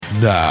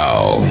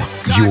Now,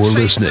 you're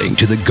listening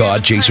to the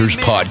God Chasers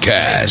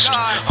podcast,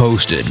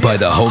 hosted by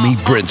the homie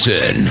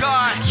Brinson.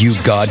 You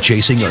God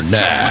chasing or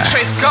nah? We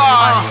chase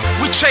God,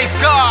 we chase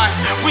God,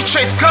 we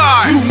chase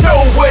God. You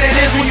know what it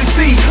is when you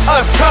see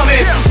us coming.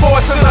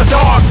 Forces of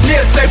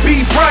darkness, they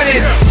be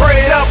running.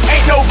 Pray it up,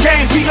 ain't no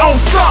games, we own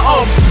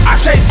something. I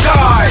chase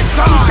God,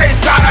 we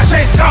chase God, I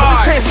chase God.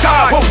 We chase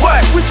God, but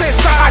what? We chase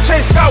God, I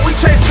chase God, we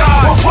chase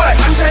God. But what?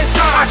 I chase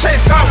God, I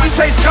chase God, we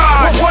chase God.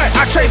 But what?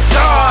 I chase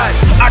God,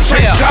 I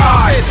chase God.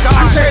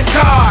 I chase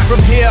God.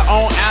 From here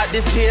on out,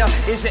 this here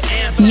is your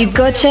anthem. You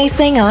God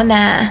chasing or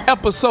nah?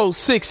 Episode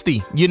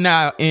 60. You're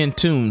now in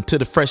tune to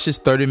the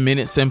freshest 30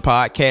 minutes in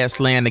podcast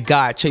land, the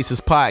God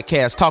Chasers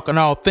podcast, talking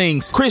all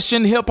things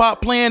Christian hip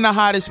hop, playing the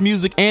hottest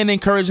music and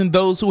encouraging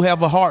those who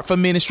have a heart for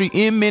ministry,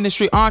 in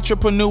ministry,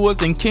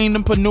 entrepreneurs and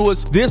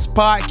kingdompreneurs. This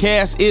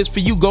podcast is for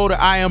you. Go to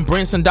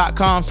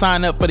IamBrinson.com,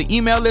 sign up for the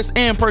email list,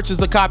 and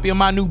purchase a copy of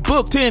my new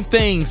book, 10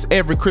 Things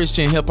Every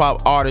Christian Hip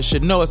Hop Artist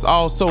Should Know. It's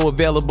also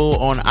available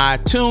on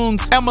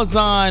iTunes,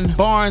 Amazon,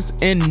 Barnes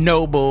and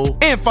Noble,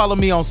 and follow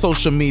me on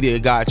social media,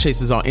 God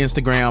Chasers on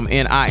Instagram,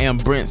 and I am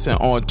Brinson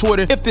on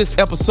Twitter. If this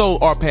episode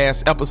or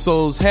past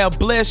episodes have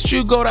blessed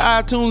you, go to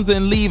iTunes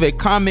and leave a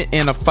comment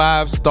and a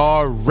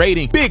 5-star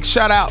rating. Big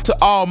shout out to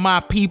all my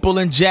people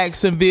in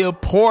Jacksonville,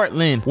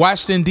 Portland,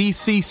 Washington,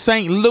 D.C.,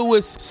 St.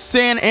 Louis,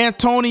 San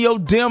Antonio,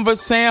 Denver,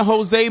 San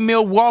Jose,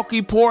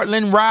 Milwaukee,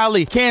 Portland,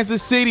 Raleigh,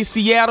 Kansas City,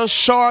 Seattle,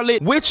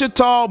 Charlotte,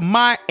 Wichita,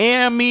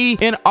 Miami,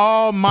 and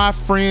all my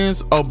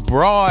friends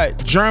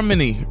abroad: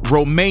 Germany,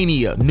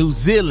 Romania, New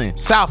Zealand,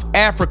 South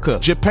Africa,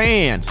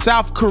 Japan,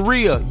 South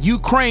Korea,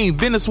 Ukraine,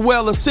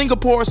 Venezuela,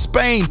 Singapore,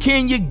 Spain,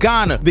 Kenya,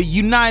 Ghana, the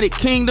United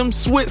Kingdom,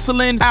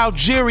 Switzerland,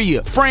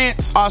 Algeria,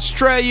 France,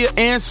 Australia,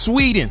 and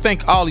Sweden.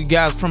 Thank all you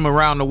guys from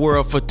around the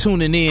world for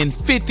tuning in.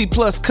 50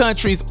 plus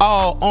countries,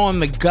 all on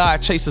the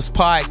God Chasers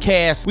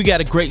podcast. We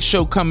got a great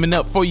show coming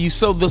up for you.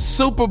 So the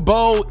Super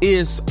Bowl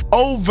is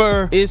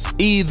over. It's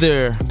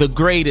either the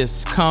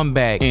greatest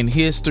comeback in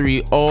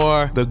history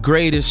or the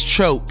greatest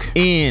choke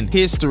in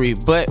history.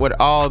 But with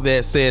all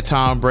that said,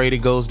 Tom Brady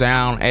goes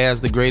down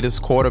as the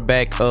greatest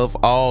quarterback of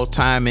all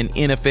time in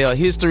NFL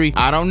history.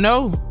 I don't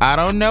know.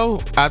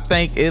 I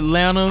think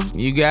Atlanta,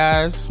 you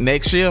guys,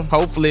 next year,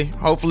 hopefully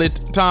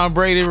Tom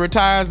Brady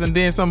retires and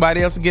then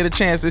somebody else will get a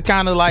chance. It's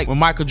kind of like when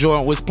Michael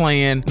Jordan was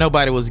playing,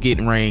 nobody was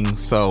getting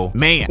rings. So,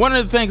 man, one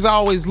of the things I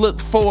always look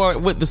for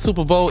with the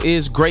Super Bowl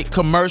is great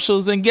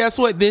commercials. And guess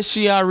what? This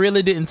year, I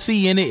really didn't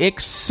see any,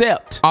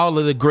 except all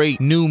of the great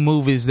new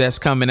movies that's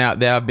coming out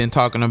that I've been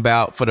talking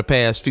about for the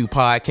past few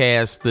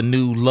podcasts. The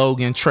new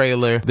Logan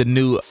trailer, the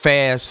new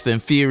Fast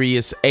and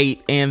Furious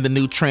 8, and the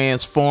new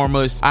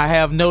Transformers. I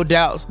have no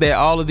doubts that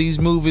all of these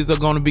movies are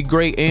going to be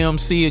great.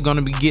 AMC are going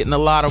to be getting a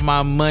lot of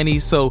my money.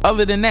 So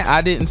other than that,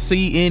 I didn't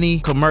see any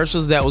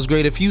commercials that was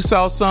great. If you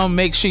saw some,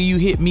 make sure you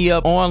hit me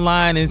up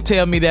online and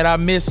tell me that I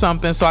missed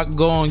something so I can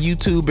go on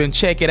YouTube and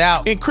check it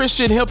out. In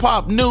Christian hip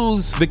hop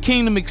news, the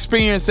Kingdom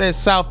Experience at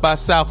South by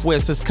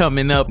Southwest is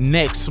coming up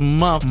next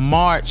month,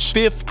 March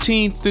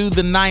 15th through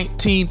the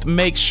 19th.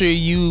 Make sure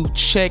you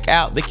check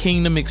out the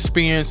Kingdom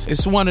Experience.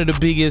 It's one of the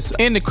biggest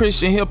in the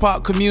Christian hip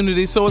hop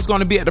community. So it's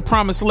going to be at the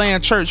Promised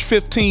Land Church,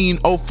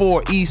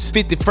 1504 East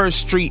 51st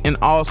Street in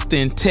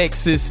Austin,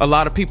 Texas. A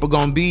lot of people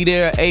going to be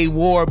there. A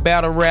War,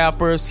 Battle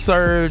Rapper,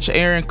 Surge,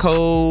 Aaron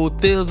Cole,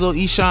 Thizzle,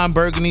 Eshawn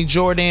Burgundy,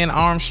 Jordan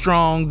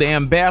Armstrong, the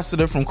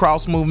Ambassador from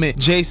Cross Movement,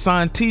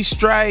 Jason T.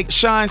 Strike,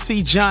 Sean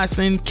C.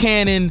 Johnson,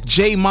 Cannon,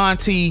 J.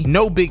 Monty,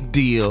 No Big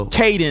Deal,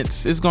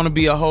 Cadence. It's going to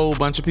be a whole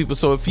bunch of people.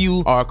 So if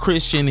you are a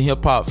Christian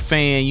hip hop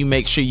fan, you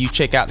make sure you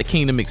check out the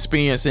Kingdom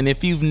Experience. And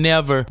if you've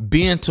never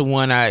been to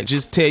one, I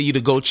just tell you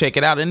to go check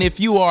it out. And if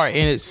you are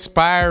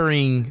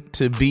aspiring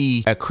to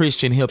be a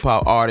Christian hip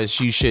hop artist,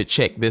 you should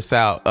check this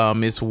out.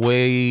 It's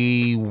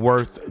way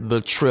worth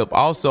the trip.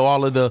 Also,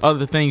 all of the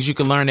other things you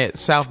can learn at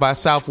South by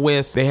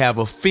Southwest. They have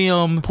a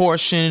film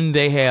portion,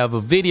 they have a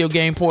video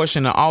game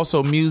portion, and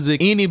also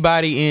music.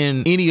 Anybody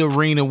in any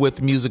arena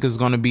with music is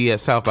going to be at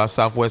South by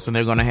Southwest, and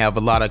they're going to have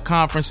a lot of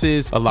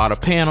conferences, a lot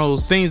of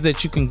panels, things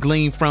that you can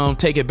glean from,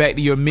 take it back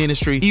to your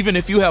ministry. Even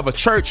if you have a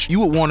church, you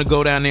would want to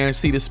go down there and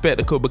see the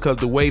spectacle, because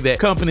the way that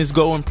companies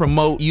go and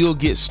promote, you'll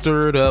get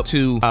stirred up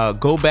to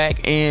go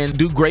back and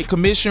do great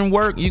commission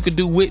work. You could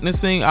do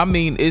witnessing. I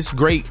mean, it's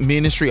great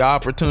ministry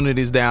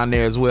opportunities down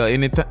there as well.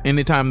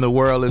 Anytime the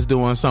world is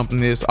doing something,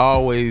 there's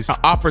always an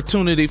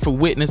opportunity for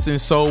witnessing,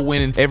 soul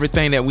winning,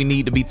 everything that we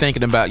need to be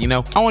thinking about, you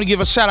know. I want to give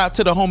a shout out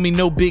to the homie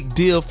No Big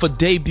Deal for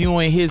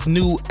debuting his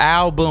new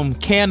album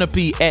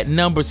Canopy at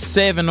number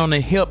 7 on the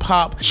hip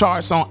hop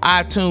charts on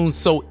iTunes.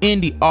 So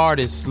indie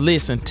artists,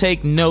 listen, listen,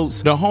 take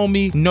notes. The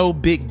homie, no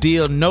big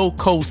deal, no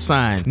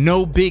cosign,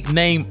 no big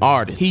name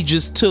artist. He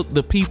just took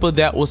the people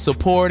that were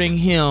supporting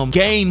him,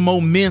 gained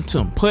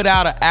momentum, put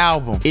out an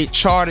album. It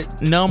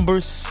charted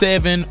number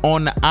 7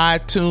 on the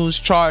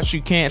iTunes charts.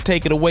 You can't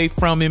take it away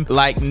from him.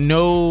 Like,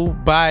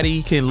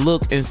 nobody can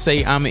look and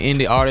say, I'm an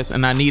indie artist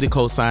and I need a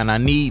cosign. I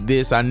need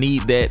this, I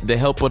need that, the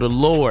help of the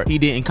Lord. He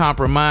didn't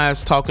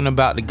compromise talking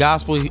about the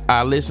gospel.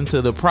 I listened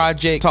to the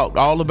project, talked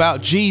all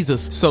about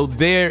Jesus. So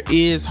there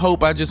is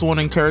hope. I just want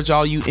to encourage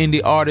all you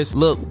indie artists,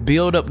 look,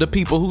 build up the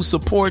people who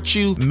support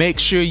you. Make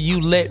sure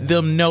you let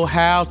them know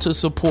how to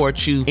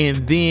support you, and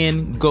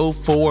then go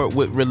forward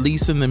with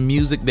releasing the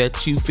music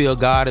that you feel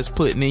God is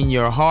putting in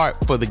your heart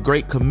for the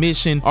Great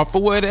Commission or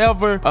for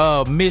whatever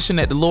mission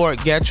that the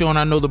Lord got you on.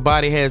 I know the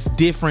body has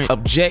different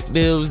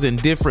objectives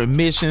and different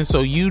missions,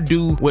 so you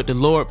do what the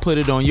Lord put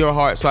it on your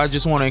heart. So I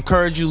just want to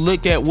encourage you,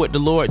 look at what the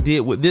Lord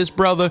did with this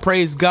brother.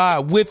 Praise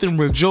God with and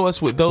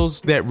rejoice with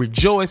those that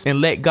rejoice,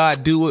 and let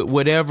God do it,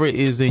 whatever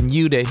is in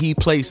you that he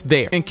placed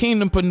there. And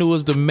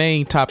Kingdompreneurs, the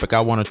main topic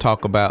I want to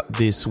talk about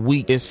this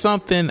week is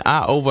something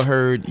I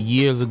overheard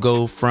years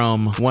ago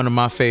from one of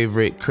my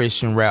favorite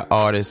Christian rap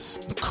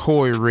artists,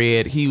 Corey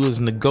Red. He was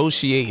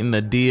negotiating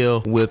a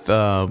deal with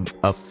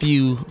a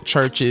few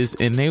churches,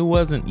 and they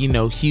wasn't,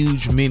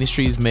 huge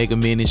ministries, mega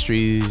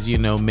ministries.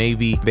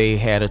 Maybe they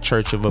had a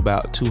church of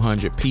about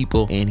 200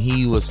 people, and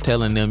he was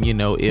telling them,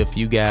 if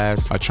you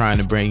guys are trying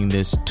to bring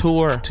this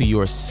tour to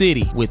your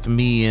city with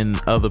me and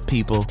other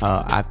people,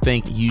 I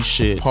think you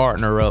should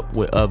partner up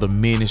with other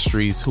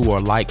ministries who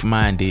are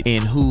like-minded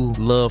and who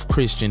love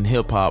Christian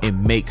hip-hop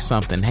and make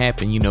something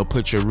happen.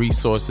 Put your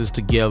resources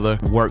together,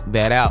 work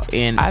that out.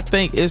 And I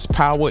think it's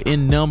power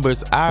in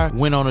numbers. I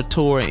went on a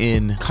tour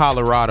in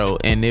Colorado,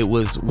 and it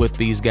was with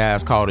these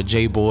guys called the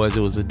J-Boys. It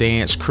was a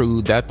dance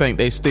crew. I think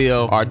they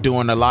still are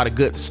doing a lot of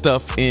good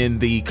stuff in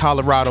the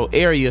Colorado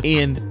area.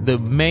 And the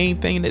main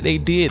thing that they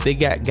did, they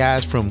got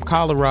guys from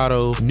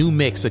Colorado, New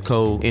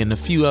Mexico, and a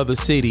few other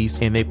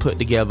cities, and they put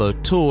together a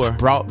tour,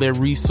 brought their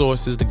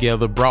resources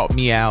together, brought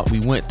me out. We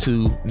went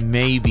to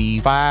maybe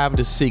 5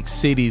 to 6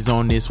 cities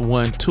on this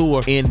one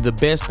tour. And the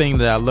best thing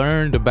that I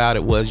learned about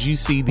it was, you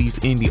see these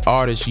indie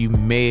artists you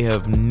may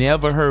have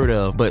never heard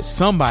of, but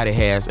somebody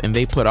has, and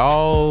they put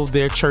all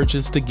their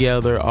churches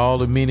together, all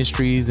the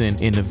ministries and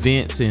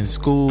events and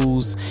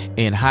schools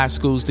and high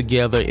schools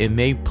together, and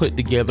they put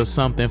together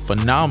something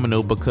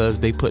phenomenal because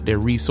they put their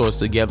resource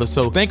together.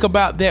 So think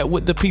about that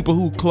with the people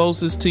who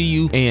closest to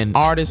you, and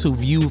artists who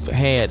you've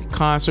had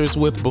concerts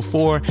with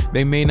before.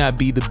 They may not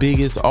be the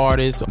biggest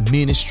artist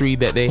ministry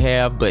that they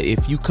have, but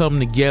if you come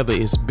together,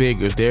 it's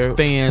bigger. They're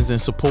fans and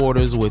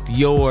supporters with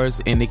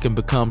yours, and it can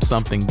become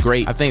something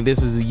great. I think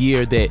this is a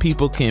year that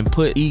people can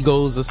put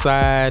egos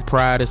aside,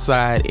 pride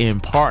aside,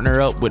 and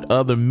partner up with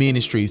other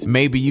ministries.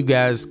 Maybe you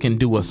guys can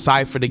do a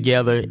cypher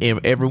together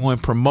and everyone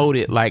promote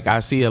it. Like, I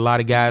see a lot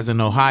of guys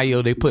in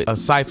Ohio, they put a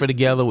cypher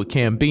together with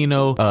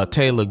Cambino,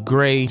 Taylor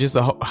Gray, just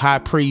a high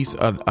priest,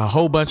 a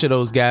whole bunch of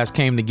those guys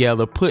came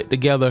together, put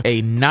together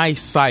a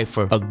nice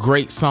cypher, a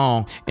great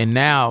song. And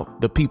now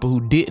the people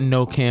who didn't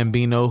know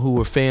Cambino, who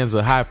were fans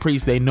of High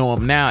Priest, they know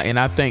him now. And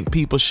I think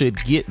people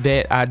should get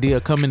that idea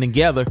coming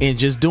together and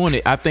just doing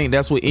it. I think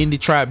that's what Indie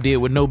Tribe did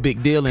with No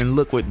Big Deal, and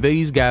look what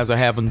these guys are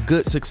having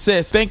good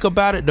success. Think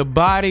about it. The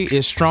body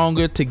is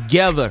stronger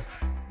together.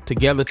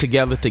 Together.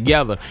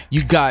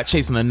 You God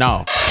chasing a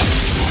gnaw.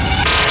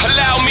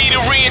 Allow me to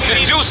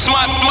reintroduce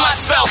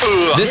myself.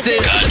 This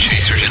is God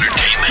Chasers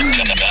Entertainment.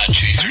 God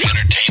Chasers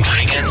Entertainment.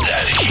 Bringing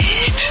that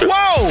heat.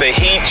 Whoa! The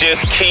heat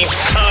just keeps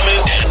coming.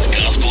 Dance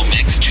Gospel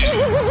Mix 2.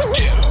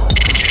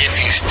 If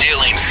you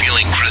still ain't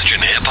feeling Christian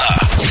hip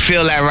hop,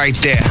 feel that right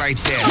there.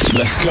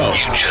 Let's go.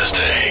 You just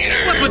a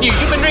hater. What's with you?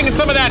 You've been drinking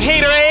some of that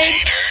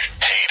haterade?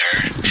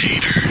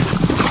 Hater.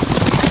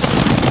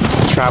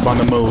 Tribe on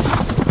the move.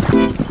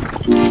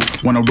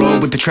 Wanna roll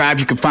with the tribe,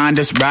 you can find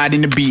us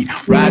riding the beat.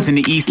 Rise in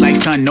the east like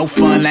sun, no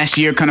fun. Last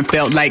year kinda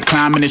felt like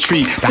climbing a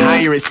tree. The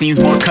higher it seems,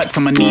 more cuts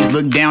on my knees.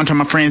 Look down, turn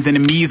my friends'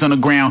 enemies on the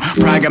ground.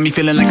 Pride got me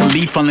feeling like a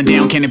leaf falling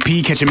down. Can it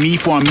pee catching me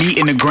for a meat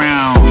in the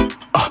ground?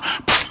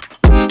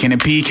 Can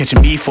it pee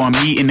catching me for a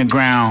meat in the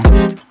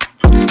ground?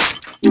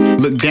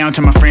 Look down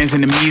to my friends'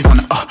 enemies on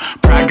the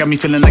pride got me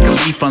feeling like a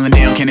leaf falling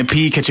down. Can it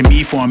pee catching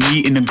me for a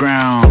meat in the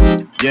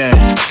ground?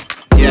 Yeah.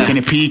 Can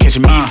it pee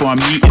catching me for a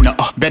meat in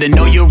the better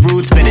know your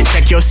roots, better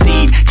check your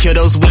seed. Kill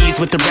those weeds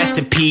with the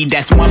recipe.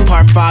 That's 1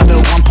 part father,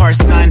 1 part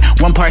son,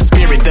 1 part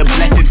spirit. The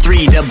blessed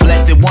 3, the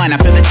blessed 1. I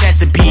feel the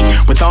Chesapeake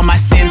with all my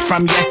sins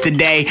from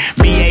yesterday.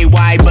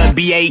 B-A-Y, but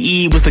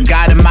B-A-E was the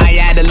God of my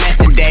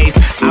adolescent days.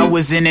 I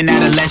was in and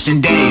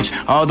adolescent days,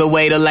 all the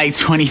way to like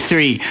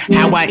 23.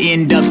 How I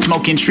end up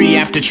smoking tree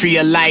after tree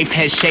of life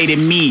has shaded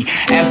me.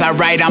 As I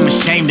write, I'm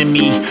ashamed of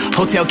me.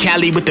 Hotel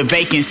Cali with the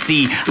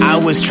vacancy. I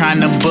was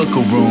trying to book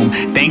a room.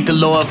 Thank the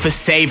Lord for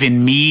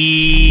saving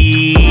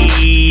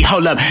me.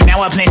 Hold up,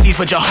 now I plant seeds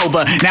for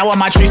Jehovah. Now all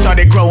my trees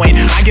started growing.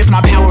 I guess my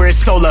power is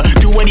solar.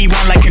 Do what he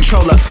want like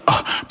controller.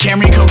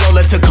 Camry,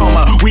 Corolla,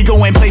 Tacoma. We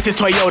going places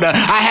Toyota.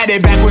 I had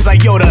it backwards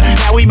like Yoda.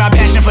 Now we my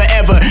passion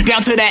forever.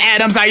 Down to the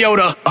atoms,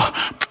 iota.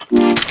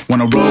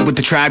 Wanna roll with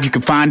the tribe, you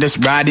can find us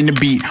riding the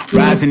beat.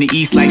 Rise in the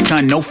east like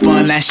sun, no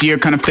fun. Last year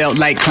kinda felt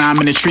like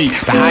climbing a tree.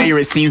 The higher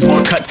it seems,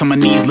 more cuts on my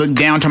knees. Look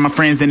down, turn my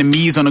friends'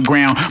 enemies on the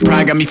ground.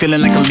 Pride got me feeling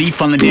like a leaf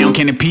falling down.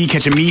 Cannon P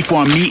catching me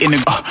for a meet in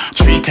the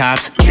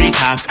treetops.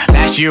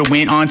 Last year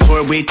went on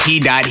tour with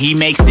T-Dot. He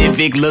makes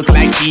Civic look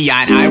like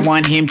Fiat. I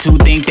want him to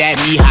think that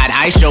me hot.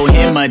 I show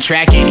him a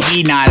track and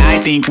he not. I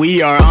think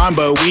we are on,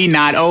 but we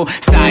not. Oh,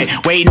 side,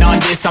 waiting on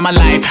this all my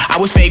life. I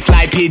was fake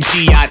fly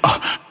Pidgeot.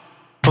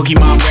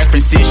 Pokemon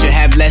references should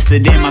have less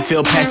of them. I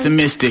feel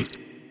pessimistic.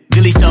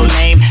 Really so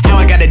lame, how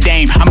I got a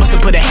dame. I must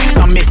have put a hex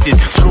on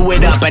misses. Screw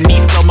it up, I need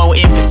slow-mo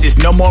emphasis.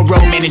 No more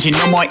road managing,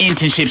 no more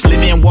internships.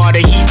 Live in water,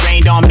 heat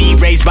rained on me.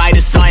 Raised by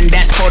the sun,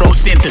 that's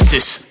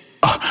photosynthesis.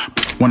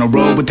 Wanna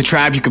roll with the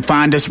tribe, you can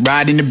find us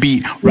riding the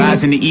beat.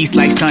 Rise in the east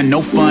like sun,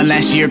 no fun.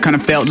 Last year kinda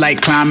felt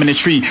like climbing a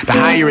tree. The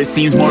higher it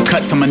seems, more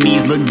cuts on my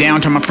knees. Look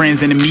down, turn my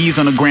friends' enemies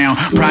on the ground.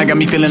 Pride got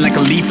me feeling like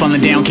a leaf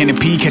falling down. Cannon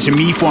P catching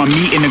me for a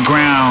meet in the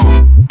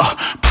ground.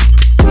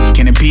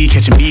 Cannon P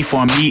catching me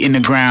for a meet in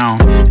the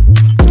ground.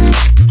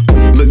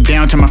 Look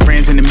down to my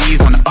friends' enemies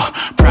on the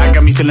pride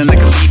got me feeling like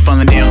a leaf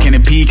falling down.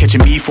 Cannon P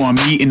catching me for a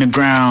meet in the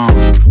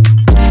ground.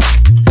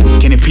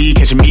 Cannon P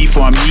catching me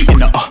for a meet in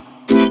the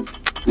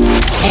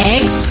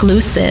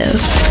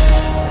Exclusive.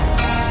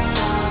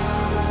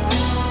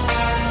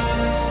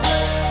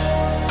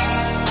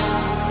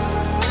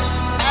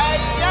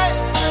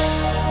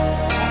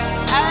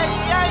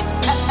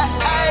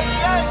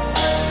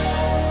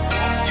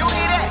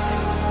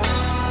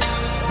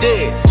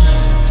 Dead.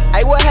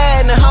 Hey, what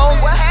happening, home?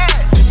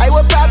 Hey,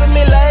 what poppin'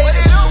 me, lady?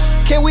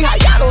 Can we,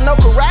 y'all don't know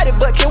karate,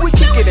 but can we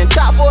kick it and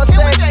top for a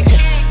second?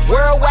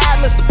 Worldwide,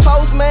 Mr.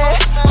 Postman,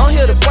 I'm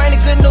here to bring the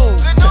good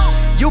news.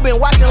 You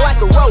been watching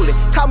like a rolling.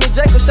 Call me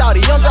Jacob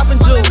Shawty, young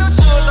dropping jewels.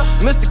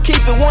 Mr.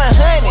 Keep It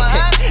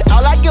 100.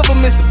 All I give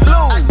him is the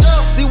blues.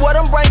 See what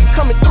I'm bringing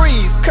coming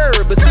threes,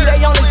 curb, but see they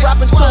only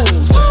dropping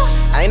twos.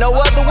 Ain't no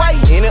other way,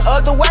 any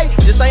other way,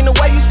 just ain't the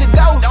way you should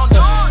go.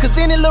 Cause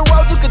any little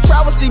road you could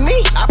travel, see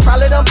me, I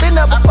probably done been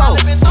there before.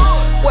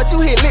 What you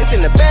hit licks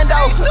in the bando?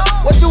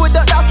 What you would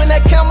ducked off in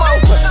that camo?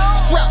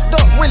 Strapped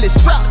up, really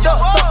strapped up.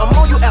 Something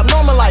on you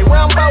abnormal like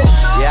Rambo.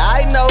 Yeah,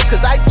 I know,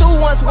 cause I too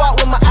once walked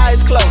with my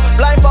eyes closed.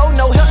 Blindfold,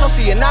 no help, no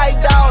see a night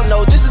dog.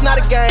 No, this is not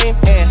a game,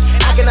 and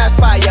I cannot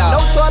spy y'all.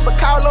 No choice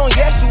but call on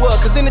Yeshua,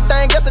 cause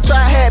anything else I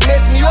try had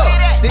messed me up.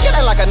 See, it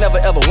ain't like I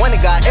never ever wanted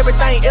God.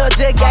 Everything else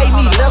just gave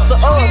me lesser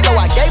of. So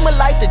I gave my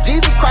life to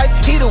Jesus Christ.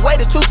 He the way,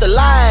 the truth, the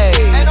life.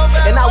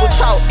 And I was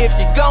taught, if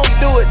you gon'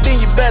 do it, then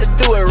you better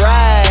do it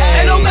right.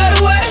 Ain't no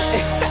better way.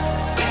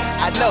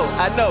 I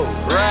know,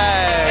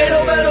 right. Ain't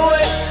no better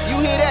way. You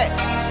hear that?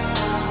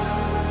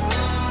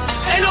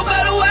 Ain't no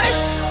better way.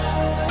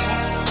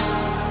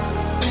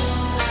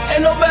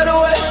 Ain't no better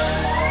way.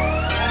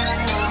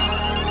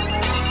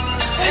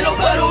 Ain't no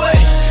better way.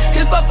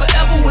 His love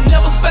forever will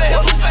never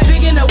fail.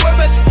 Digging that word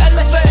back to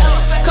elevate.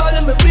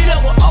 Calling me beat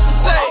up with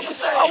officer.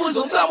 Always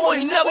on time or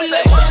he never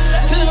late.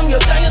 Tell him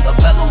your thing is a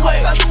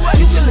featherweight.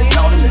 You can lean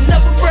on him and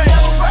never break.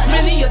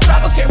 Many a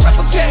driver can't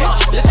replicate.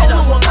 There's only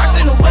one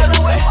person, no better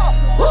way.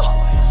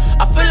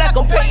 I feel like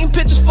I'm painting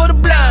pictures for the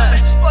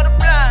blind.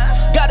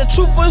 Got the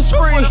truth for it's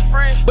free,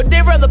 but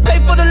they rather pay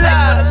for the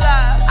lies.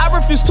 I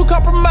refuse to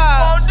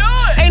compromise.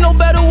 Ain't no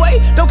better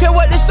way, don't care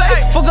what they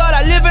say. For God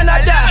I live and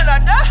I die.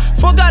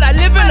 For God I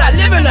live and I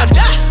live and I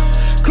die.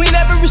 Clean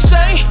every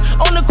stain,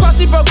 on the cross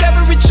he broke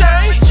every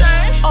chain.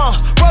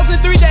 Rose in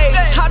 3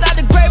 days, hot out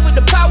the grave with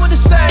the power to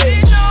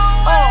save.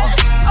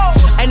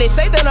 And they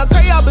say that I'm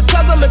crazy all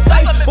because I'm in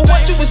faith. But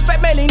what you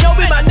expect, man, they know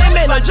me by name,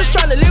 man. I'm just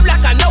trying to live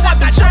like I know I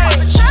can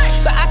change.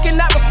 So I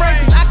cannot refrain,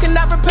 cause I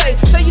cannot repay.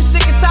 Say you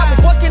sick and tired,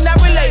 but what can I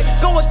relate?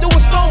 Going through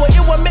what's going, it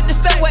wasn't meant to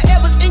stay.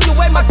 Whatever's in your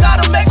way, my God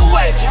will make a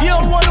way. You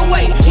don't wanna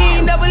wait, he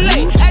ain't never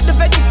late.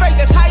 Activate your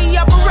faith, that's how he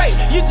operate.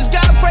 You just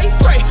gotta pray.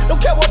 Don't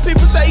care what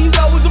people say, he's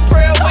always a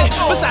prayer away.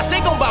 Besides, they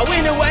gon' bow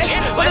anyway.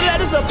 But the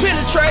letters are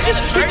penetrated.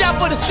 He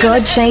died for the sin.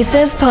 God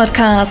Chasers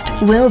Podcast.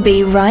 We'll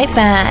be right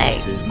back.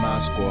 This is my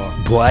squad.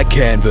 Black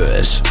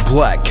Canvas,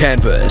 Black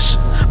Canvas,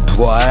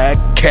 Black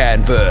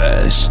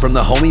Canvas from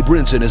the Homie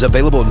Brinson is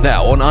available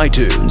now on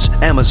iTunes,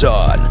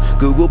 Amazon,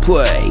 Google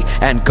Play,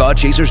 and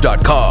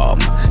GodChasers.com.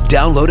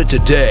 Download it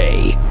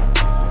today.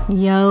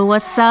 Yo,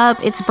 what's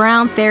up? It's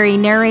Brown Theory,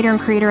 narrator and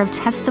creator of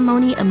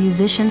Testimony, a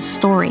Musician's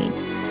Story,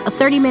 a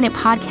 30-minute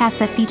podcast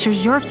that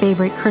features your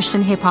favorite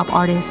Christian hip-hop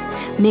artists,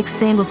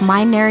 mixed in with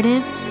my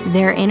narrative,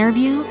 their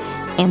interview,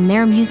 and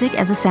their music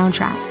as a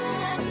soundtrack.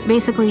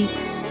 Basically,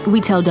 we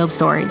tell dope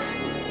stories.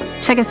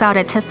 Check us out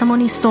at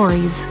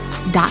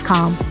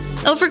testimonystories.com.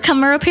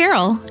 Overcomer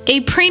Apparel,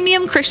 a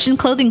premium Christian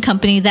clothing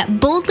company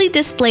that boldly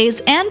displays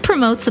and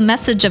promotes a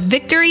message of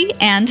victory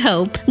and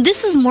hope.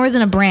 This is more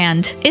than a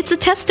brand, it's a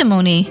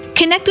testimony.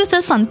 Connect with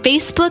us on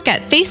Facebook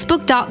at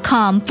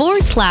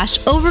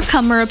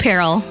facebook.com/Overcomer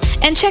Apparel.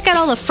 And check out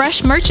all the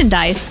fresh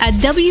merchandise at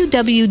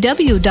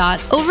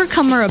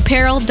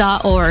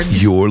www.overcomerapparel.org.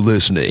 You're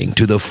listening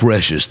to the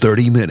freshest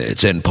 30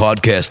 minutes in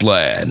podcast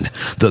land,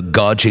 the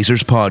God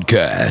Chasers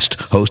Podcast,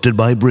 hosted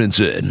by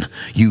Brinson.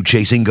 You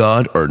chasing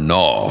God or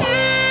no?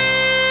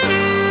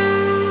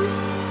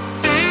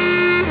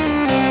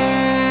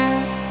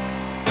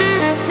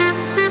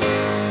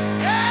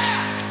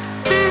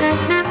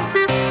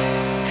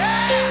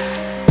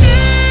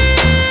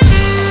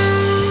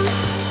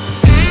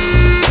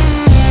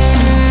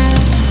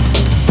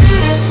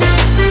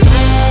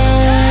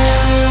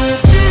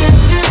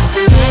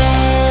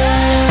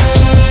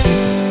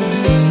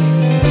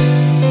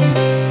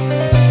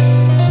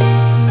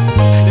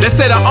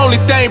 say the only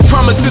thing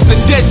promised is a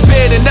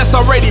deathbed, and that's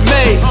already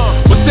made.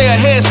 We'll say a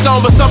headstone,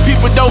 but some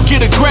people don't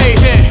get a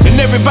grave. And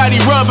everybody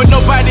run, but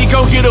nobody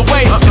gon' get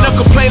away. And I'm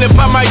complaining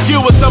about my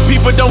year, but some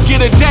people don't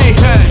get a day.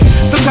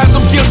 Sometimes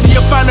I'm guilty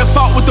of finding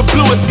fault with the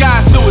bluest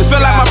skies.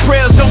 Feel like my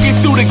prayers don't get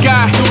through the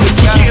guy.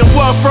 Forgetting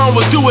where I'm from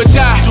was do or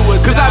die.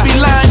 Cause I'd be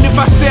lying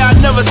if I say I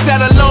never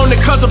sat alone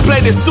and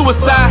contemplated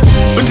suicide.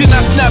 But then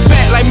I snap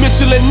back like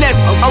Mitchell and Ness.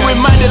 I'm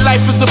reminded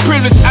life is a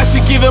privilege, I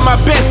should give it my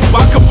best.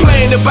 While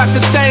complaining about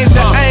the things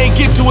that I ain't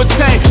get to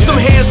attain. Some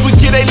heads would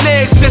get their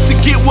legs just to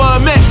get where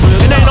I'm at.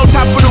 And ain't on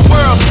top of the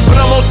world, but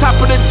I'm on top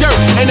of the dirt.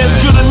 And that's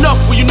good enough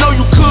when you know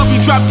you could be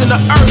dropped in the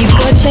earth. You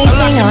go chasing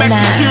I on back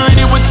that.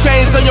 security with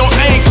chains on your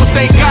ankles.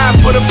 Thank God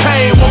for the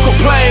pain, won't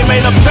complain,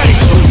 man, I'm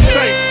thankful.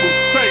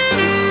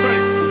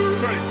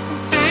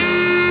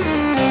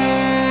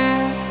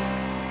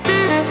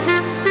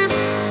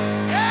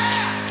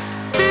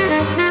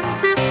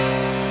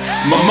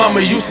 My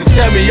mama used to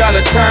tell me all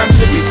the time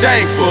to be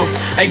thankful.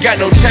 Ain't got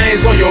no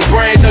chains on your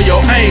brains or your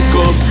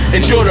ankles.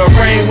 Endure the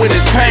rain when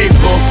it's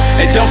painful.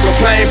 And don't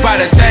complain about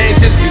a thing,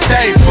 just be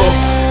thankful.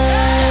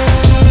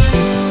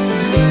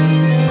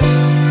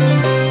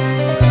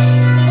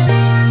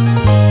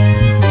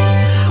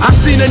 I've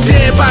seen a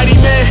dead body,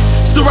 man,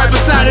 still right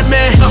beside it,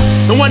 man.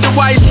 And wonder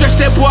why he stretched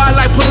that boy out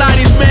like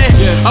Pilates, man.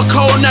 A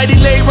cold night, he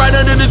laid right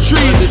under the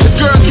trees. This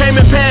girl came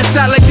and passed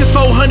out like it's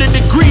 400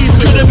 degrees.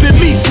 Could've been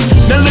me.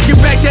 Now looking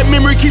back, that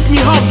memory keeps me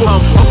humble.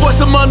 A voice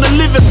among the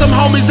living, some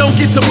homies don't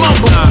get to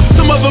mumble.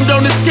 Some of them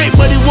don't escape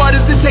muddy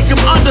waters and take them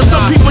under.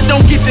 Some people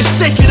don't get to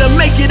shake it or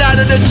make it out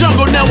of the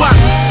jungle. Now I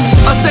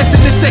assessing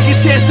the second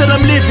chance that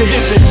I'm living.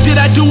 Did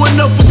I do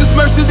enough with this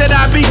mercy that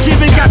I've been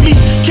given? Got me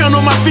count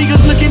on my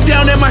fingers, looking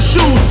down at my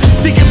shoes.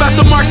 Thinking about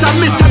the marks I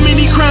missed, how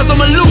many crowns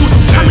I'ma lose.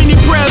 How many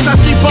prayers I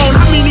sleep on,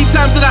 how many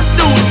times did I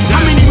snooze.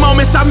 How many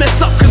moments I mess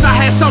up cause I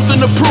had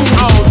something to prove.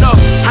 Oh no,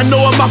 I know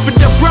I'm off of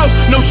death row,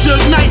 no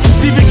Suge Knight,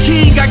 Stephen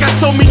King. I got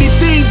so many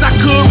things I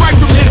could write,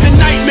 from living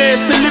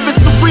nightmares to living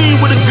serene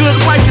with a good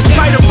wife.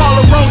 Despite of all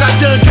the wrong I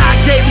done, God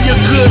gave me a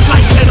good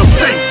life, and I'm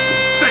thankful.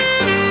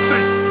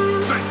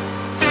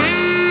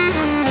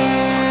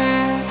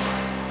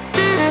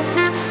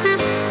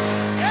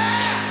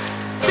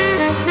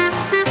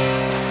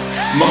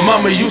 My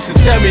mama used to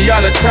tell me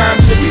all the time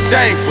to be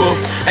thankful.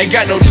 Ain't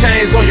got no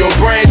chains on your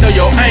brains or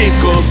your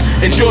ankles.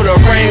 Endure the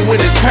rain when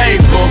it's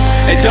painful.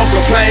 And don't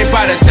complain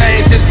about a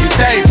thing, just be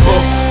thankful.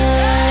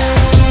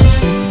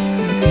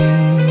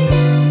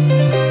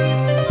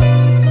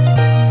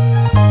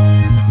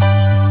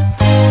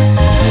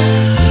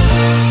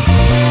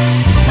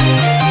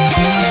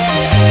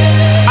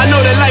 I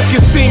know that life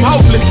can seem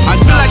hopeless. I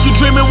feel like you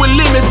dreaming with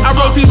limits. I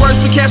wrote these words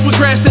for cats with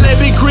grass that ain't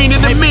been green in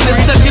a minute.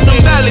 Stuck in the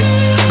valleys,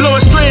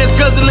 blowing strands,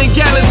 guzzling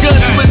gallons. Gun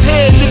to his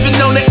head, living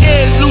on the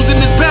edge, losing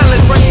his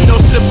balance. Don't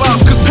slip up,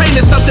 cause pain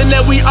is something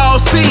that we all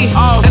see.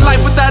 And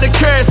life without a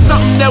care is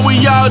something that we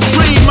all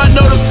dream. I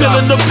know the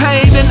feeling of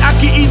pain, and I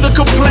can either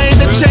complain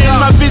or change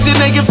my vision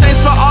and give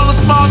thanks for all the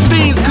small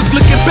things. Cause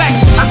looking back,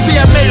 I see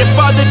I made it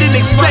farther than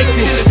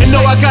expected. And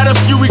know I got a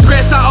few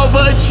regrets I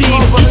overachieved.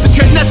 Used to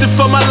care nothing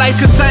for my life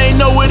cause I ain't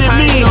know what it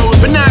mean.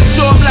 But now I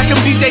show up like I'm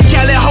DJ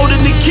Khaled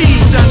holding the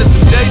keys. Shining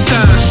some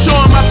daytime,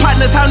 showing my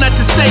partners how not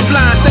to stay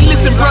blind. Say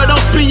listen bro,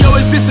 don't spend your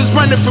existence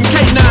running from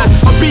K9s,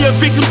 or be a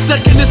victim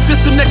stuck in the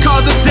system that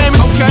causes damage.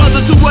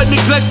 Mothers who were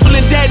neglectful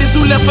and daddies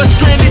who left us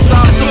stranded.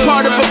 It's a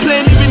part of a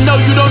plan even though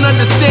you don't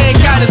understand.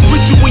 God is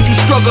with you when you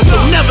struggle, so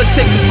never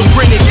take it for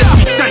granted, just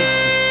be thankful.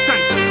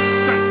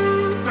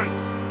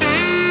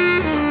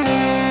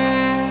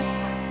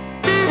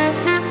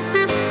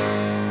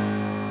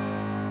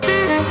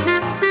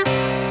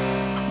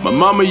 My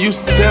mama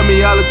used to tell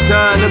me all the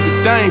time to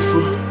be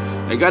thankful.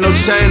 Ain't got no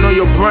chain on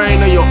your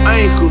brain or your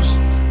ankles.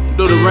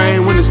 Do the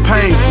rain when it's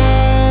painful.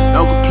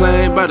 Don't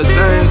complain about a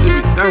thing, to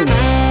be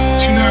thankful.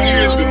 Tune out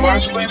here has been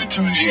modulated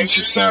to enhance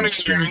your sound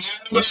experience.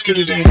 Let's get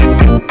it in.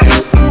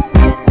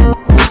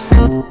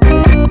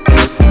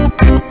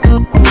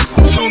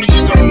 Tony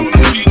Stone on the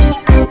beat.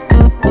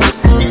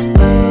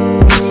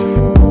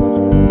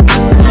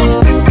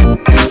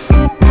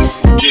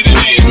 Get it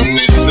in on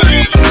this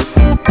side.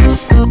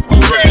 We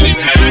riding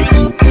high.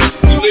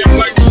 We live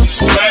like this is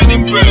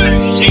sliding by.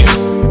 Yeah.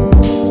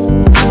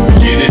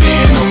 Get it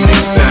in on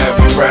this side.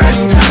 We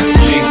riding high.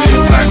 Can't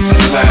live like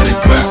just sliding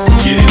by.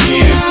 Get it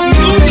in.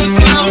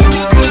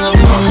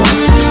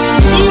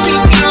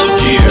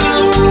 Yeah.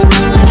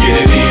 Get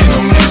it in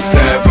on this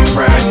side. We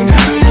riding high.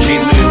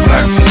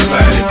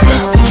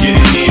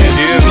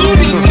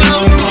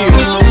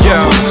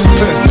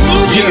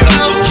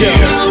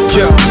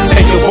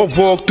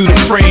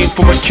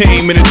 before I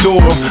came in the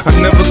door. I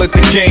never let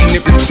the game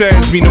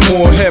hypnotize me no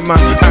more. Had my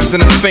eyes on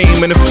the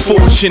fame and the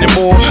fortune and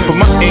more, but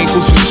my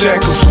ankles are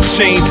shackles,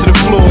 chained to the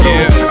floor.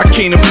 I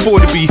can't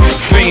afford to be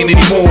vain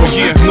anymore,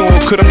 nor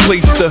could I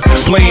place the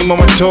blame on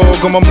my dog,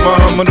 on my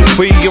mom, on the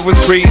way I was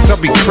raised.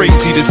 I'd be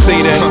crazy to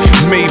say that.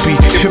 Maybe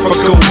if I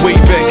go way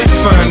back,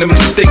 find the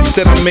mistakes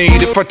that I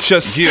made. If I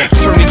just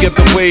turn the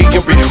other way,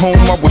 every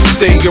home I would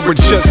stay or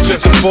adjust the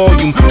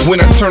volume.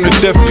 When I turn a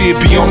deaf ear,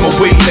 be on my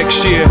way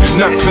next year.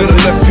 Not feel the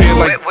left ear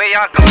like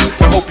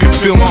I hope you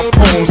feel my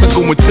poems. I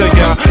go and tell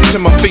y'all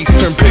till my face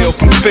turn pale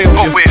from failure.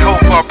 Oh, we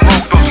hope I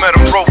broke those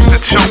metal ropes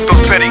that choke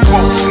those petty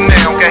quotes.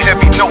 Now got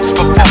heavy notes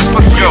for folks.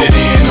 Let's go. Get it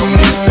in on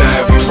this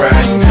side, we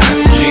riding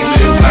high. Can't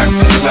live like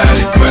to slide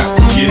it back.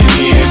 Get it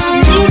in.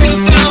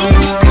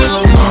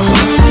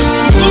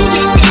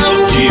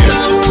 Yeah.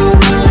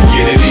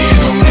 Get it in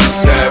on this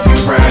side, we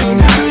riding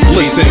high.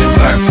 Listen,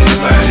 like to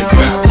slide it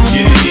back.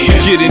 Get it in.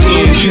 Get it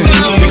in,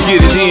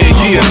 get it in,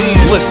 yeah.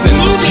 Listen,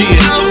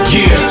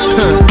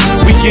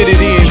 we get it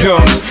in,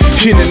 y'all.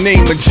 In the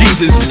name of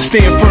Jesus,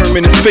 stand firm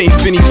in the faith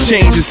in these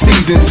changes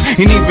seasons.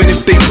 And even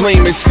if they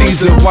blame it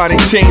Caesar, why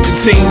they changing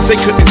teams? They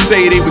couldn't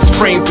say they was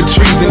framed for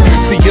treason.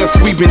 See us,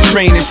 we've been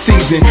trained and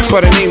seasoned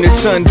by the name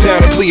that's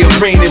undoubtedly a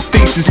reigning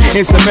thesis.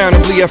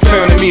 Insurmountably, I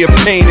found in me a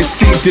pain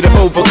that's easy to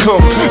overcome.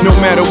 No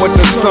matter what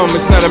the sum,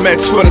 it's not a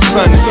match for the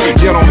sun.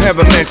 Y'all don't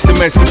have a match to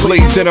match the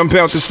blaze that I'm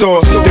about to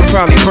start. They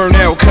probably burn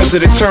out cause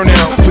of the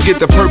turnout. Forget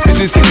the purpose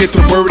is to get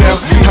the word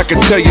out. I can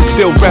tell you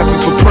still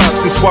rapping for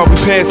props. That's why we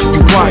pass it,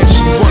 you watch.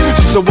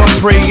 So I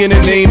pray in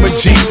the name of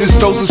Jesus,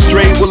 those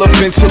astray will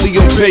eventually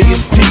obey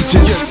his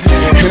teachings.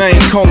 And I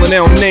ain't calling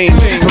out names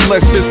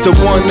unless it's the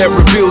one that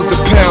reveals the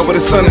power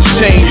that's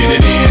unashamed. Get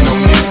it in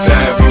on this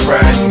side, we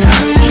riding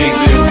high. Can't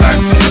live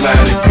like to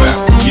slide it back.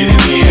 Get it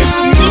in.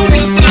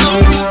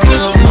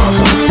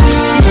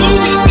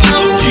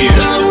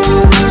 Yeah.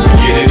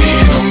 Get it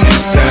in on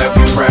this side,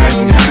 we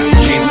riding high.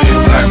 Can't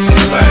live like to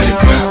slide it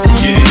back.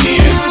 Get it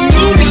in.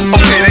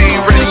 Okay, they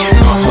ain't ready.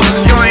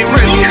 Y'all ain't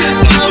ready.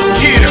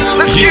 Yeah,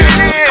 let's get it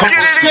in.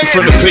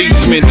 From the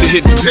basement to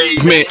hit the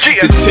pavement,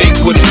 to take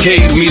what it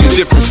gave me to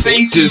different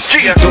stages.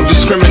 Don't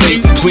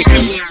discriminate between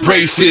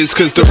races,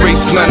 cause the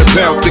race is not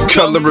about the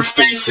color of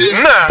faces.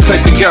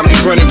 Type that got me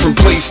running from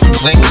place to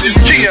place.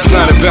 It's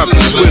not about the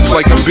swift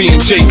like I'm being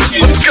chased.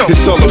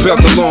 It's all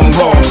about the long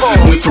haul.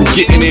 Went from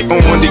getting it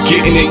on to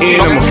getting it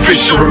in. I'm a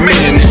fisherman.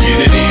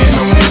 Get it in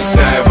on this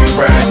side, we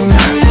riding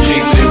high.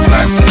 Can't live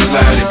like to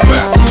slide it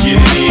back.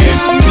 Get it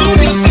in.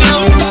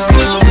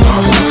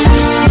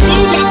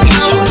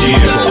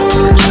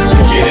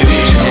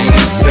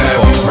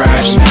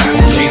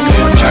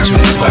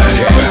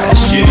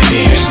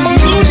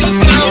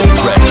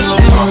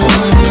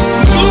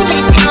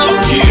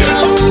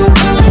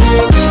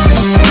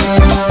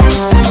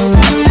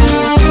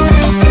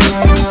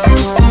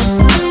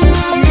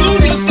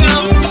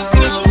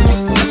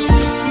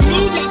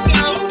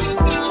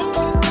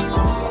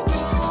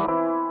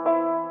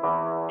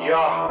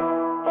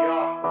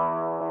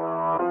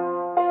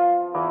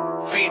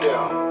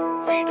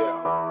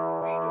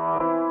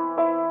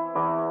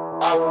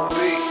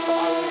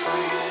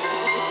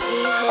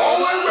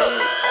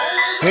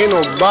 Ain't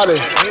nobody,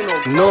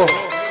 no,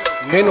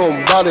 ain't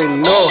nobody,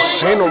 no,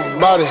 ain't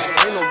nobody,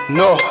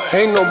 no,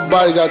 ain't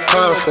nobody got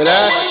time for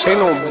that. Ain't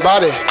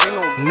nobody,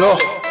 no,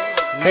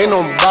 ain't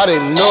nobody,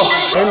 no,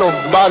 ain't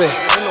nobody,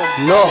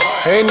 no,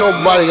 ain't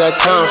nobody got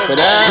time for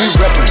that. We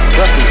reppin'.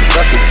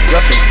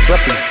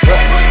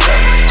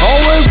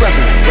 Always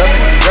reppin'. We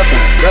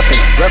reppin'.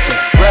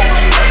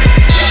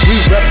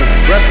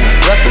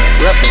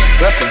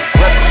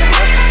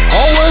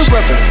 Always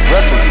reppin'.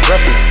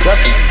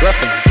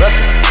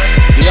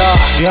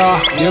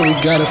 Yeah, we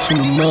got it from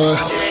the mud.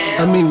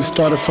 I mean, we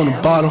started from the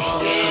bottom.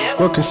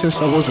 Working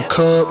since I was a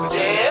cub.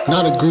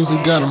 Now the Grizzly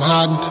got them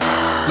hiding.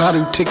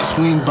 Lottery tickets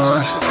we ain't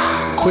buying.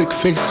 Quick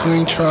fixes we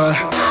ain't trying.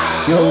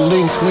 Yo,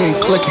 links we ain't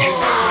clicking.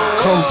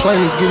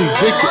 Complainers get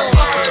evicted.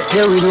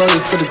 Yeah, we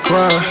loaded to the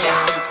grind.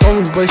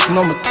 Only wasting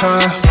on my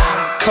time.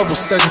 Couple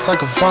seconds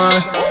like a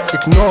vine.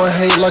 Ignoring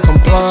hate like I'm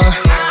blind.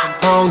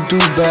 I don't do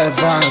bad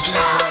vibes.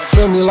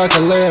 Feel me like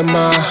a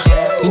landmine.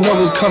 You know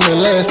we coming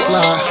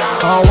landslide.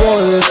 I don't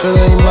want it if it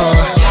ain't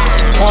mine.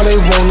 All they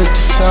want is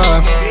to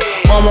shine.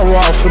 I'ma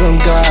ride for them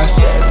guys.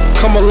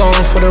 Come along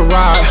for the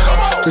ride.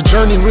 The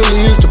journey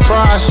really is the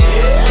prize.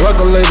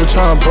 Record label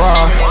trying to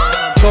bribe.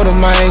 Told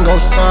them I ain't gon'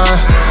 sign.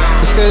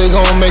 They said they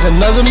gon' make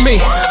another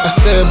me. I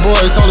said, boy,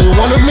 it's only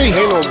one of me.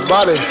 Ain't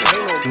nobody,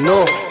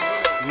 no.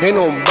 Ain't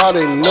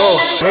nobody, no.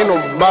 Ain't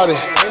nobody,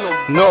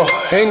 no.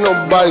 Ain't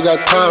nobody got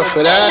time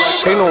for that.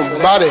 Ain't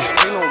nobody,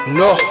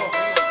 no.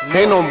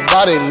 Ain't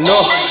nobody,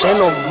 no.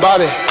 Ain't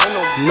nobody,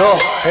 no.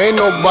 Ain't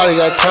nobody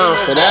got time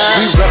for that.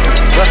 We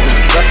reppin'.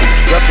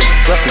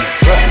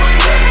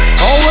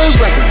 Always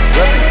reppin'.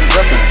 We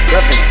reppin'.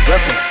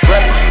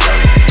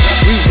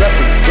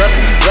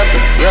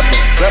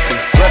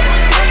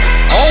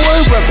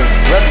 Always reppin'.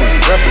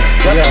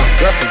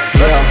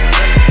 Yeah.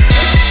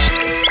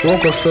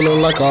 Woke up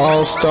feeling like an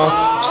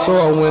all-star. So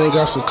I went and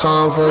got some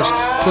Converse,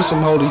 put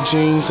some holy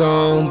jeans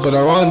on, but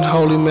I'm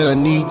unholy, man, I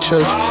need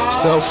church.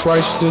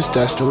 Self-righteousness,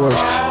 that's the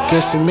worst.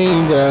 Guess it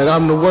mean that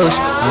I'm the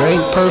worst. I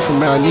ain't perfect,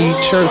 man, I need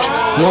church.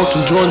 Want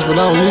them Jordans, but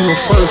I don't need them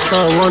first.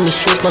 Try to run the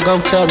ship like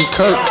I'm Captain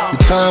Kirk.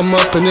 You tie them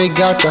up and they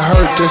got the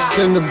hurt. Just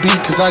send the beat,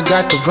 cause I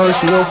got the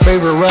verse. Your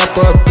favorite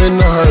rapper up in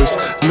the hearse.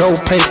 No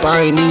paper,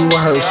 I ain't even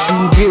rehearse. You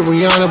can get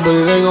Rihanna, but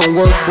it ain't gon'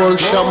 work.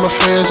 Shout my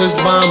fans, just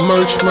buying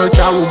merch.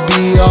 I will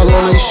be all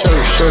on they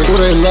shirt.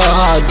 Well, they love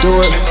how I do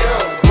it.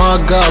 My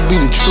God be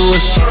the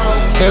truest.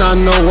 And I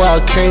know where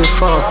I came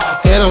from.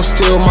 And I'm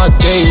still my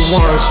day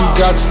one. She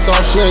got the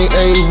sauce, she ain't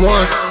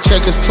A1.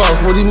 Check his cloth,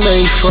 what he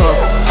made from.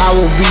 I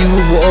will be,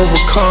 we will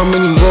overcome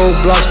any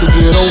roadblocks to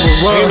get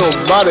overrun. Ain't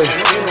nobody,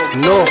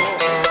 no.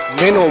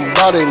 Ain't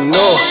nobody,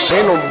 no.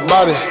 Ain't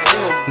nobody,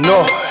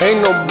 no.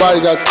 Ain't nobody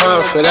got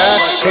time for that.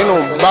 Ain't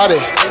nobody,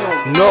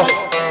 no.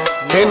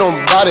 Ain't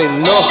nobody,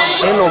 no.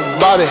 Ain't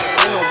nobody,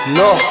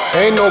 no.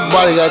 Ain't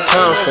nobody got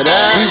time for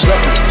that. We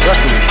reppin'.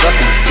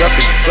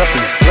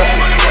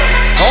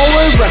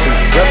 Always reppin'.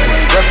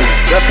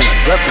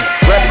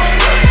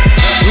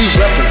 We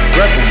reppin'.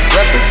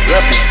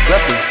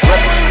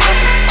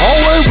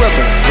 Always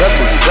reppin'.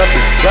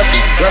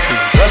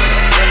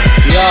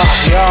 Yeah.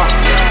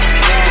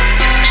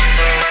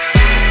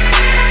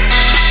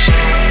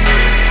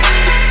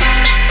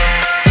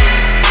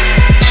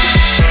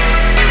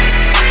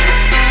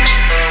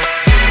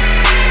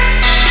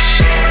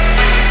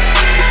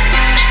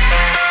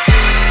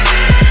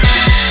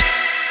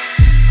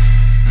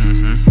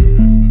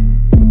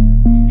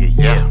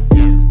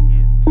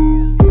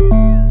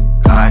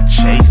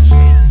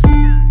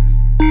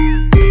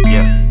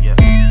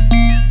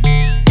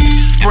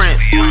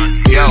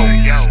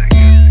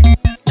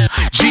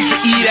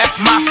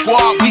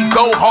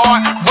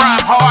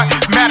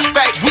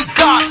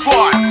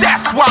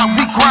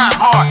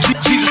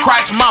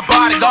 My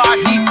bodyguard,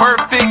 he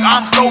perfect,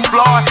 I'm so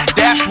flawed.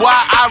 That's why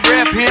I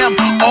rep him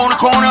on the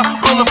corner,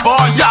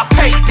 boulevard. Y'all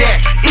take that,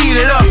 eat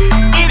it up.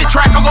 Any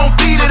track, I'm gon'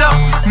 beat it up.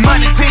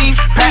 Money team,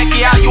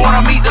 Pacquiao, you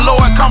wanna meet the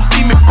Lord? Come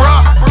see me, bruh.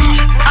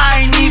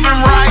 I ain't even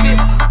write it.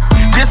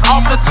 This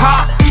off the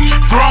top,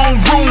 throne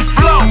room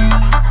flow.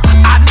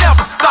 I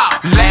never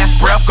stop.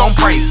 Last breath, gon'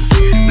 praise it.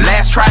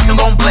 Last track,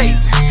 I'm gon'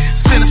 blaze it.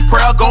 Sinner's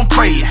prayer, gon'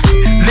 pray it.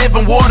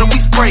 Living water,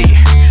 we spray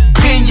it.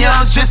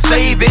 Opinions, just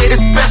save it,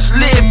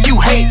 especially if you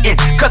hating.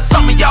 Cause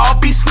some of y'all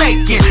be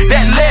snaking.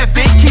 That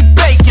levy keep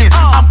baking.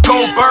 I'm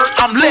Goldberg,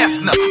 I'm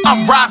Lesnar,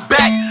 I'm right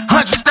back.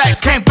 100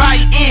 stacks, can't buy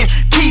you in.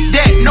 Keep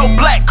that, no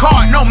black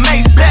card, no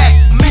Maybach.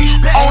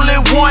 Only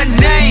one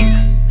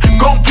name,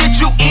 gon' get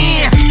you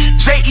in.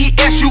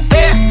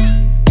 J-E-S-U-S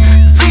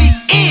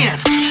V-N.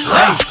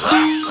 Hey,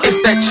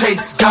 it's that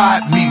Chase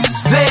God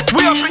music.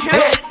 We up in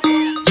here.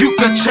 You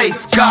can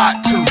chase God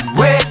to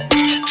it.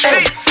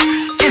 Hey.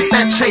 It's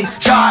that Chase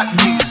God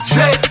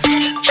music.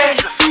 Ay,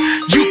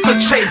 you can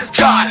chase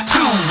God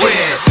to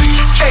it.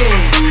 Ay,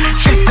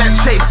 it's that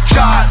Chase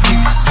God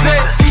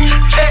music.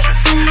 Ay,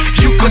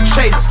 you can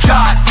chase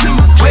God to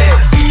it.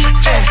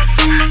 Ay,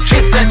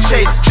 it's that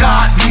Chase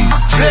God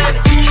music.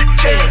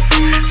 Ay,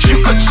 you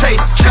can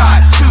chase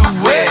God to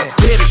it.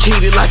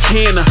 Dedicated like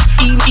Hannah,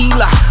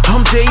 Eli,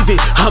 I'm David,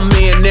 I'm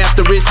man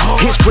after his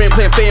grand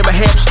plan fan, but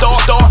half star.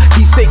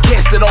 He say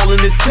cast it all in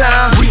his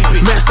time.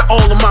 Master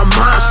all of my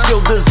mind,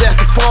 shield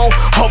disaster fall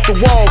off the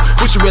wall.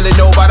 What you really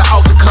know about the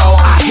altar call?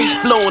 I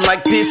hate flowing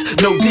like this,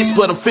 no diss,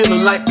 but I'm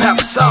feeling like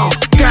Papa Saul.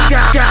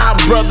 God,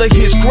 brother,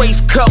 his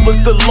grace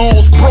covers the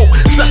laws broke.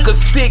 Sucker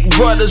sick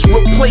brothers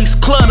replace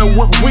clutter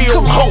with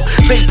real hope.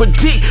 They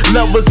predict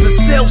lovers to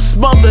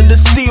self-smother to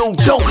steal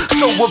dope.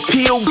 So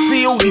repeal,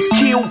 seal these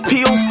kill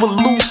pills for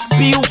loose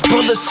pills.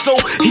 Brothers so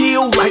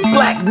healed like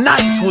black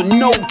knights with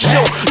no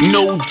choke.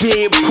 No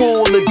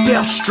Deadpool or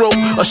Deathstroke,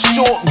 a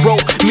short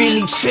rope.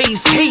 Many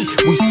chase hate,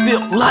 we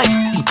sip life,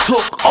 he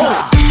took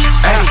over.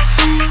 Hey,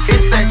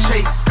 it's that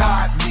Chase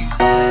God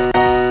music.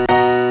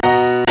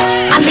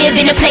 I live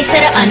in a place of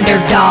the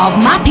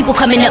underdog. My people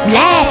coming up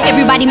last.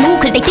 Everybody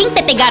move cause they think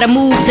that they gotta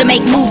move to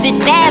make moves. It's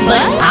sad,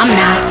 but I'm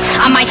not.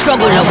 I might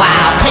struggle a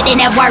while. Put in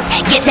that work,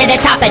 get to the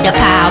top of the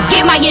pile.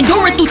 Get my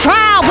endurance through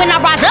trial. When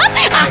I rise up,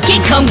 I can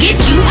come get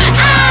you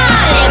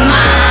out of that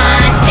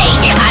mind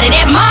state, out of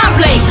that mind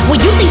place. When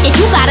you think that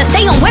you gotta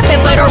stay on weapon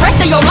for the rest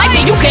of your life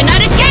and you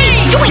cannot escape.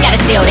 You ain't gotta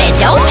sell that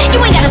dope. You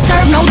ain't gotta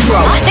serve no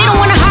drug. They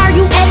don't wanna hire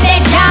you at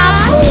that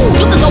job. Ooh,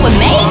 you can go and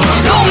make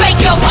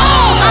your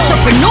own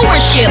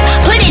entrepreneurship.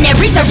 Put in that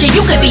research and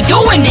you could be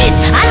doing this.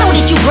 I know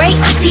that you great,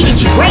 I see that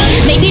you great.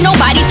 Maybe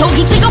nobody told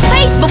you to your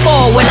face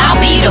before. Well, I'll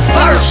be the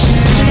first,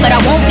 but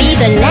I won't be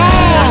the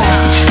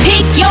last.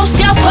 Pick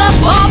yourself up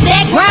off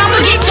that ground,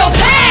 forget your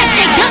past.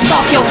 Shake dust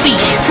off your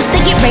feet, sister,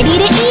 get ready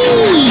to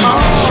eat.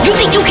 You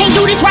think you can't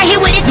do this right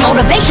here with this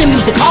motivation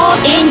music all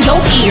in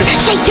your ear?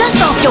 Shake dust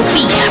off your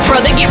feet,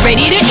 brother, get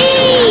ready to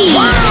eat.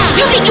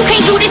 You think you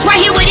can't do this right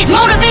here with this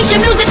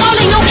motivation music all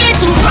in your ear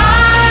to rise?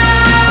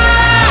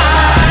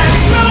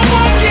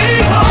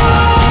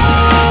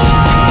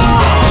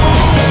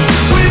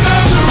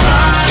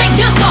 Shake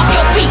dust off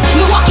your feet,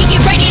 Milwaukee,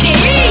 get ready to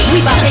eat. We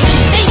about to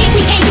eat, thinking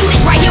we can't do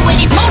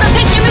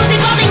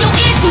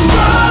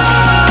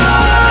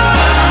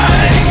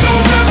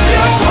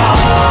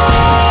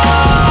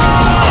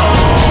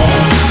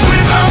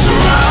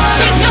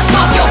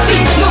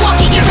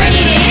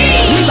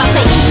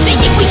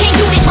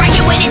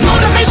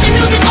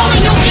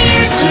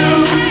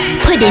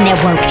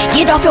work.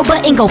 Get off your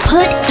butt and go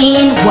put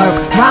in work.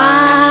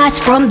 Rise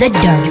from the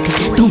dirt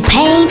through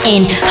pain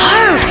and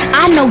hurt.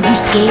 I know you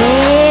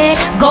scared.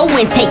 Go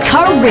and take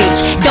courage.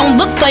 Don't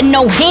look for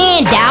no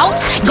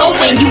handouts. Go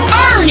and you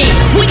earn it.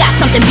 We got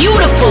something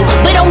beautiful,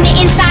 but on the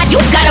inside you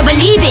gotta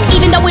believe it.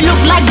 Even though it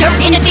look like dirt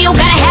in the field,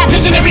 gotta have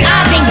visionary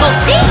eyes and go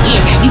see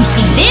it. You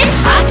see this,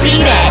 I see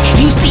that.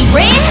 You see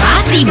red,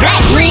 I see black,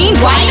 green,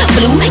 white,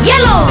 blue,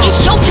 yellow. It's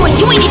your choice.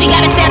 You ain't even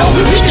gotta settle.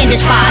 We can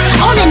despise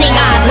all in their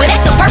eyes. Well,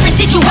 that's the perfect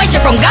situation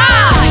from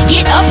God.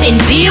 Get up and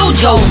build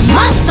your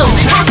muscle.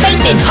 Have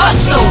faith and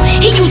hustle.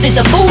 He uses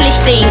the foolish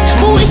things.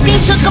 Foolish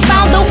things to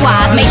confound the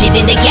wise. May live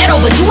in the ghetto,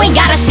 but you ain't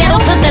gotta settle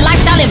to the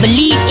lifestyle and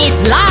believe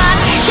it's lies.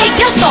 Shake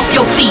dust off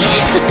your feet.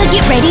 Sister,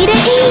 get ready to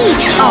eat.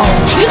 Oh,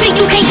 you think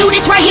you can't do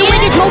this right here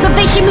with this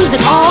motivation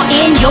music all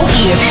in your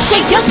ear?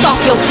 Shake dust off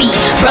your feet.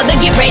 Brother,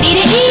 get ready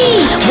to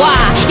eat. Why?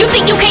 You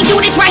think you can't do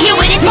this right here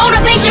with this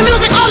motivation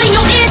music all in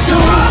your ear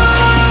too?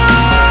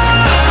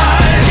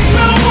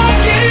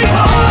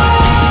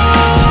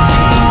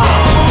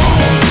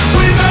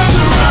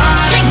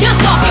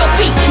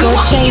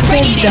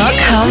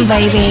 GodChasers.com,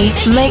 baby.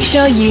 Make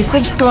sure you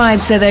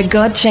subscribe to the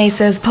God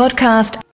Chasers podcast